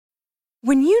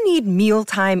When you need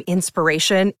mealtime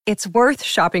inspiration, it's worth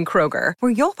shopping Kroger,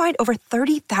 where you'll find over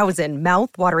 30,000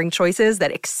 mouth-watering choices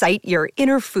that excite your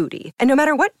inner foodie. And no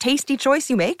matter what tasty choice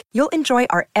you make, you'll enjoy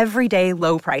our everyday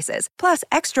low prices, plus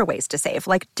extra ways to save,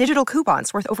 like digital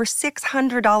coupons worth over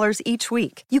 $600 each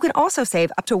week. You can also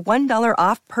save up to $1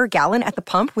 off per gallon at the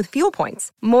pump with fuel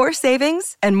points. More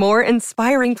savings and more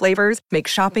inspiring flavors make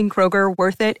shopping Kroger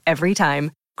worth it every time.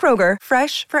 Kroger,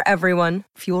 fresh for everyone.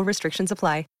 Fuel restrictions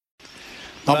apply.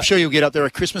 I'm sure you'll get up there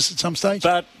at Christmas at some stage.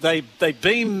 But they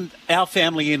beam our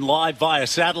family in live via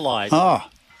satellite. Oh,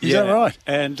 is that right?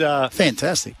 And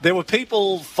fantastic. There were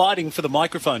people fighting for the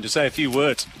microphone to say a few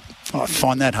words. I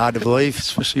find that hard to believe,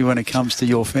 especially when it comes to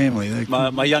your family.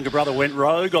 My younger brother went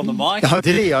rogue on the mic. Oh,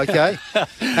 did he? Okay.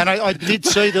 And I did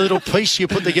see the little piece you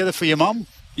put together for your mum.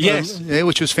 Yes.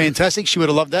 Which was fantastic. She would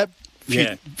have loved that.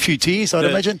 Few tears, I'd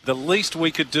imagine. The least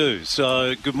we could do.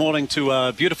 So good morning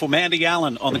to beautiful Mandy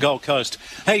Allen on the Gold Coast.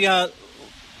 Hey,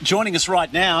 joining us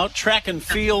right now, track and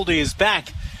field is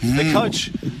back.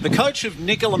 The coach of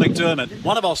Nicola McDermott,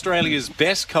 one of Australia's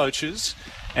best coaches,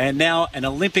 and now an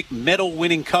Olympic medal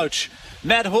winning coach,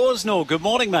 Matt Horsnell. Good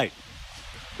morning, mate.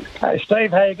 Hey,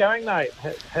 Steve, how you going, mate?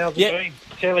 How's it been?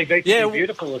 Shirley Beach is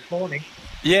beautiful this morning.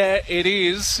 Yeah, it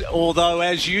is. Although,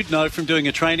 as you'd know from doing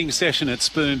a training session at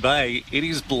Spoon Bay, it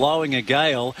is blowing a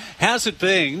gale. How's it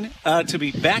been to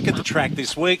be back at the track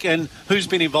this week, and who's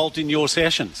been involved in your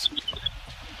sessions?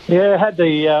 Yeah, had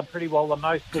the pretty well the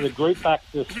most of the group back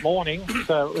this morning,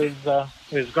 so it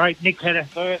was great. Nick had a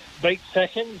first beach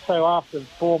session, so after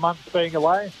 4 months being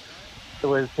away, it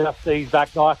was just eased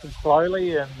back nice and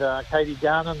slowly. And Katie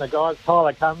Garner and the guys,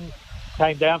 Tyler Cummins,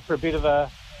 came down for a bit of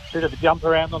a jump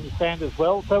around on the sand as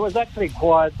well. So it was actually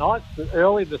quite nice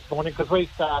early this morning because we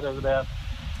started about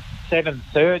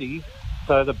 7:30,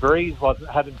 so the breeze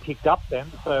hadn't kicked up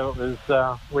then. So it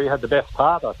was we had the best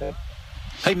part, I think.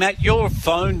 Hey, Matt, your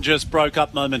phone just broke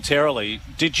up momentarily.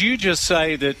 Did you just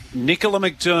say that Nicola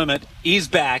McDermott is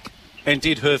back and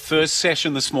did her first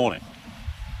session this morning?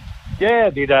 Yeah,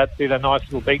 did a nice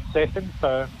little beach session,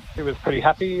 so she was pretty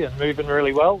happy and moving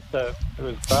really well, so it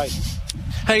was great.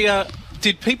 Hey,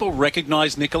 did people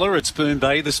recognise Nicola at Spoon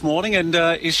Bay this morning, and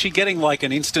is she getting like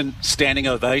an instant standing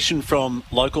ovation from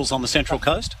locals on the Central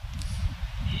Coast?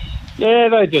 Yeah,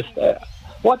 they just...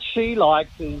 what she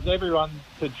likes is everyone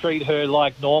to treat her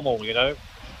like normal, you know.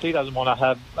 She doesn't want to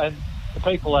have... And the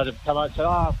people that have come out say,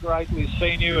 oh, great, we've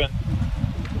seen you, and,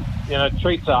 you know,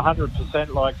 treats her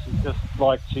 100%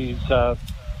 like she's...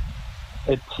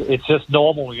 It's just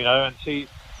normal, you know, and she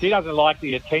doesn't like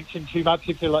the attention too much,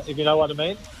 if you know what I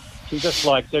mean. She just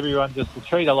likes everyone just to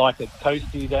treat her like a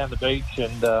toasty down the beach,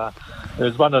 and it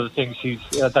was one of the things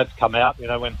that's come out, you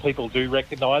know, when people do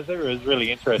recognise her. It was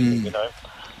really interesting, you know.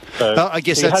 So I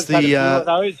guess that's the... a few of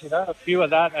those, you know, a few of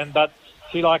that, but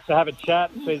she likes to have a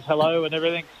chat, says hello and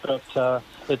everything, but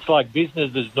it's like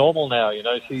business is normal now, you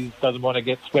know. She doesn't want to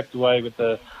get swept away with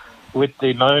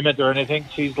the moment or anything.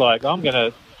 She's like, I'm going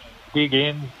to dig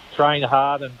in, train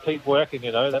hard and keep working,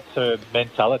 you know. That's her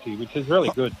mentality, which is really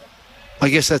good. I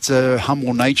guess that's a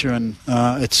humble nature, and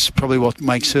it's probably what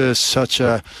makes her such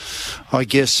a, I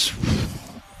guess,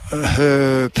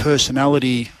 her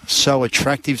personality so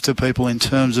attractive to people in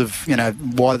terms of, you know,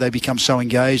 why they become so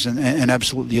engaged and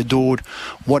absolutely adored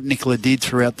what Nicola did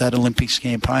throughout that Olympics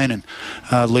campaign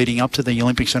and leading up to the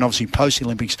Olympics and obviously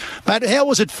post-Olympics. But how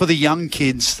was it for the young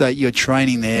kids that you're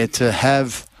training there to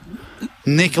have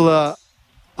Nicola?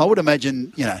 I would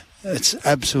imagine, you know, it's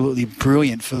absolutely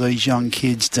brilliant for these young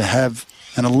kids to have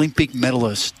an Olympic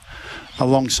medalist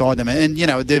alongside them. And, you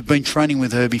know, they've been training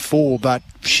with her before, but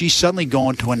she's suddenly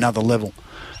gone to another level.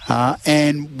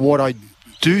 And what I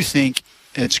do think,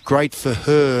 it's great for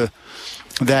her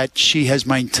that she has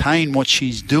maintained what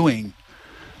she's doing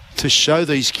to show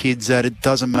these kids that it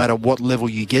doesn't matter what level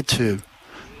you get to.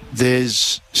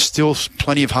 There's still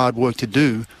plenty of hard work to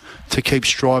do to keep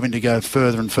striving to go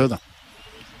further and further.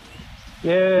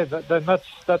 Yeah,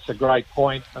 that's a great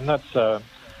point, and that's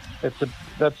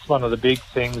one of the big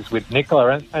things with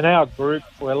Nicola. And our group,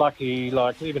 we're lucky,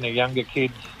 like even the younger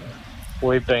kids,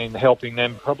 we've been helping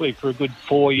them probably for a good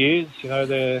 4 years. You know,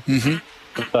 they're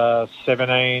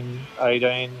 17,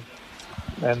 18,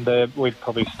 and we've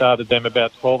probably started them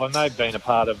about 12, and they've been a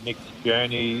part of Nick's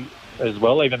journey as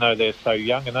well, even though they're so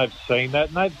young, and they've seen that,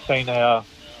 and they've seen how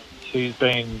she's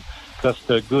been just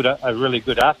a really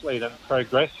good athlete and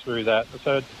progress through that.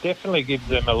 So it definitely gives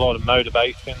them a lot of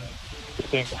motivation to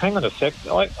think, hang on a sec,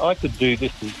 I could do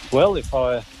this as well if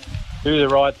I do the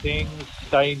right things,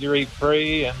 stay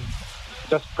injury-free and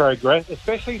just progress,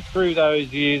 especially through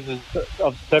those years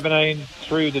of 17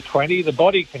 through to 20. The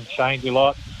body can change a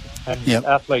lot. And Yep.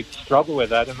 athletes struggle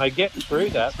with that, and they get through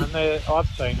that. And I've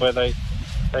seen where they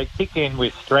kick in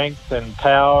with strength and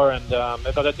power,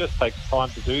 but it just takes time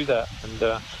to do that.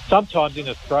 And sometimes in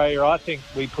Australia, I think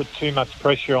we put too much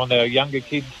pressure on our younger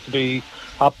kids to be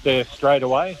up there straight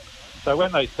away. So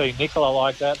when they see Nicola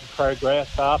like that and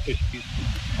progress after she's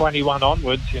 21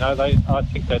 onwards, I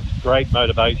think that's great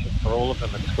motivation for all of them.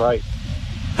 It's great.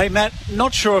 Hey, Matt,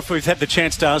 not sure if we've had the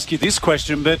chance to ask you this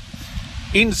question, but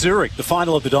in Zurich, the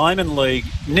final of the Diamond League,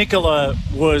 Nicola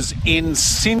was in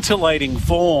scintillating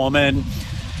form and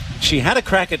she had a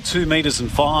crack at 2 metres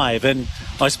and 5. And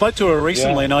I spoke to her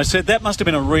recently and I said that must have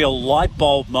been a real light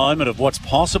bulb moment of what's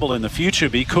possible in the future,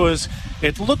 because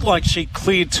it looked like she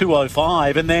cleared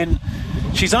 2:05 and then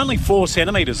she's only 4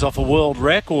 centimetres off a world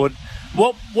record.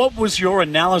 What was your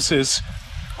analysis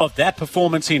of that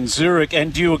performance in Zurich,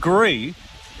 and do you agree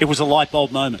it was a light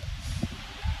bulb moment?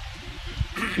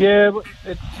 Yeah,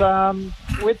 it's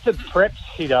with the preps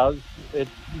she does, it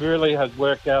really has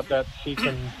worked out that she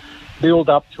can build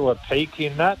up to a peak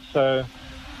in that. So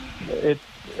it's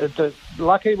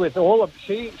lucky with all of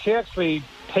she actually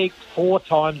peaked 4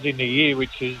 times in the year,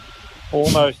 which is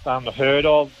almost unheard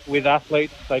of with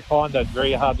athletes. They find that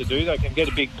very hard to do. They can get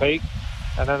a big peak,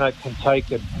 and then it can take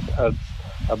a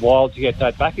while to get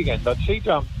that back again. But she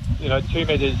jumped, 2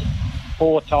 metres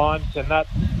 4 times, and that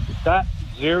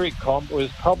Zurich comp was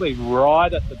probably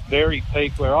right at the very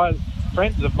peak where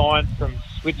friends of mine from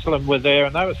Switzerland were there,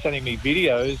 and they were sending me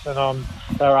videos, and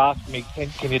they were asking me,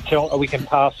 can you tell, we can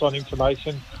pass on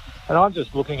information? And I'm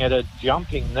just looking at her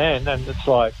jumping then, and it's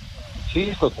like,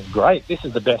 she's looking great. This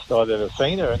is the best I've ever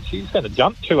seen her, and she's going to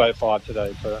jump 2:05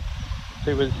 today. So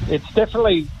it's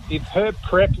definitely, if her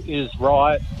prep is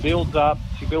right, she builds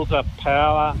up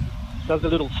power, does a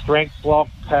little strength block,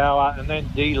 power, and then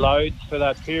deloads for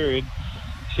that period.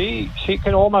 She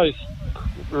can almost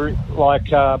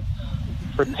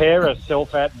prepare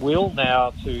herself at will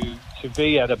now to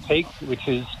be at a peak, which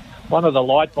is one of the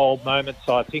light bulb moments,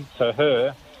 I think, for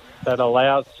her that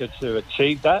allows her to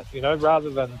achieve that, rather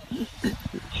than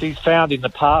she's found in the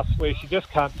past where she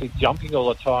just can't keep jumping all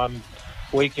the time,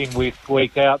 week in,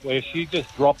 week out, where she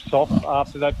just drops off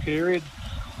after that period,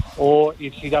 or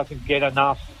if she doesn't get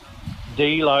enough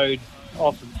deload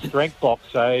off of strength block,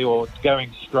 say, or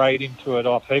going straight into it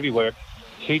off heavy work,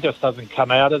 she just doesn't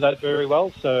come out of that very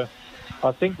well. So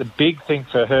I think the big thing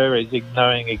for her is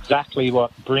knowing exactly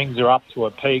what brings her up to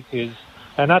a peak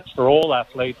and that's for all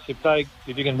athletes. If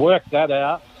you can work that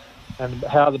out and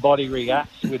how the body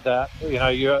reacts with that,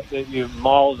 you're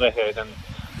miles ahead. And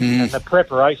the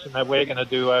preparation that we're going to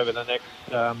do over the next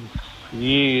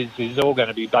years is all going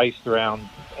to be based around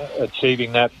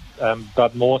achieving that,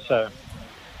 but more so.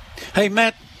 Hey,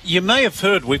 Matt, you may have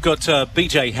heard we've got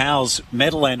BJ Howe's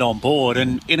Meadowland on board,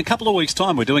 and in a couple of weeks'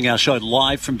 time we're doing our show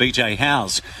live from BJ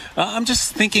Howe's. I'm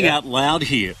just thinking out loud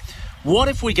here. What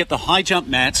if we get the high jump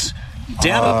mats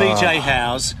down to BJ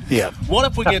Howe's? Yeah. What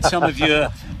if we get some of your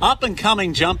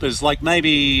up-and-coming jumpers, like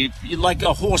maybe like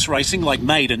a horse racing, like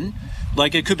Maiden,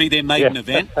 like it could be their maiden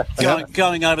event,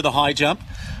 going over the high jump,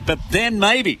 but then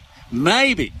maybe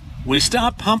we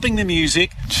start pumping the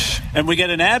music and we get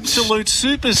an absolute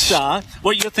superstar.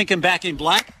 What, you're thinking Back in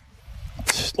Black?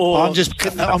 Or I'm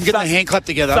getting a hand clap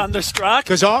together. Thunderstruck?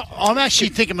 Because I'm actually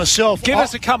thinking myself. Give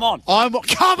us a come on.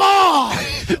 Come on!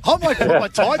 I might put my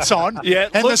tights on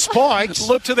and the spikes.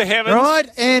 Look to the heavens. Right,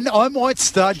 and I might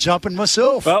start jumping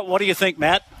myself. Well, what do you think,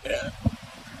 Matt?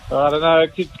 I don't know.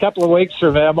 A couple of weeks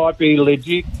from now might be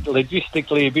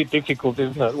logistically a bit difficult,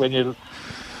 isn't it? When you...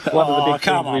 One of the big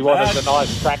things we want is a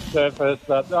nice track surface,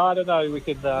 but I don't know, we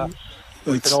can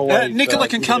always... Nicola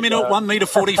can come in at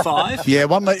 1.45 metre.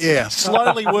 1 metre, yeah.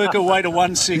 Slowly work her way to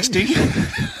 160.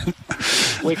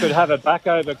 We could have a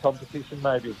back-over competition,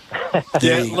 maybe.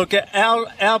 Yeah, look,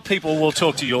 our people will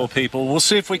talk to your people. We'll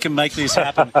see if we can make this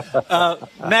happen.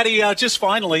 Matty, just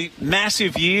finally,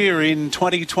 massive year in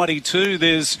 2022.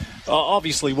 There's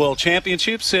obviously World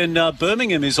Championships, and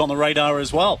Birmingham is on the radar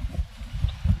as well.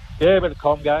 Yeah, with the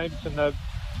Com Games, and it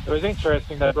was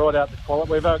interesting. They brought out the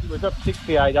quality. We've got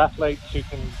 68 athletes who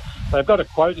can. They've got a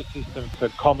quota system for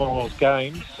Commonwealth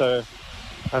Games, and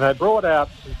they brought out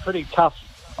some pretty tough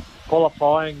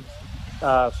qualifying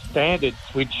standards,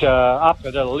 which are up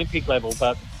at an Olympic level.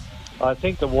 But I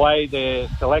think the way they're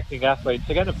selecting athletes,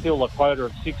 they're going to fill a quota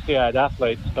of 68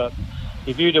 athletes. But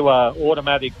if you do an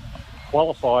automatic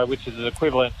qualifier, which is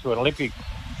equivalent to an Olympic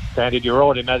standard, you're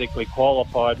automatically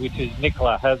qualified, which is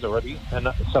Nicola has already, and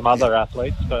some other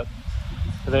athletes. But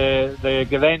they're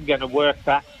then going to work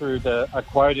back through a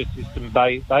quota system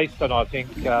based on, I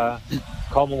think,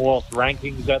 Commonwealth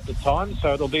rankings at the time.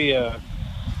 So it'll be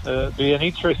be an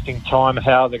interesting time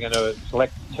how they're going to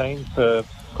select the team for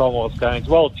Commonwealth Games.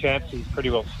 World Champs is pretty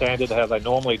well standard how they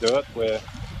normally do it, where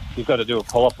you've got to do a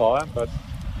qualifier, but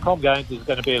Com Games is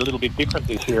going to be a little bit different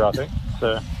this year, I think.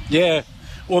 So Yeah.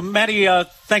 Well, Matty,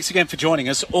 thanks again for joining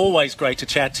us. Always great to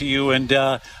chat to you, and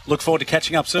look forward to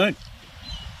catching up soon.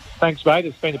 thanks, mate.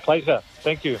 It's been a pleasure.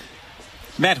 Thank you.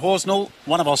 Matt Horsnell,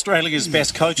 one of Australia's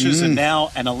best coaches and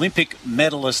now an Olympic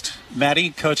medalist, Matty,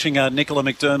 coaching Nicola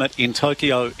McDermott in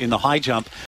Tokyo in the high jump.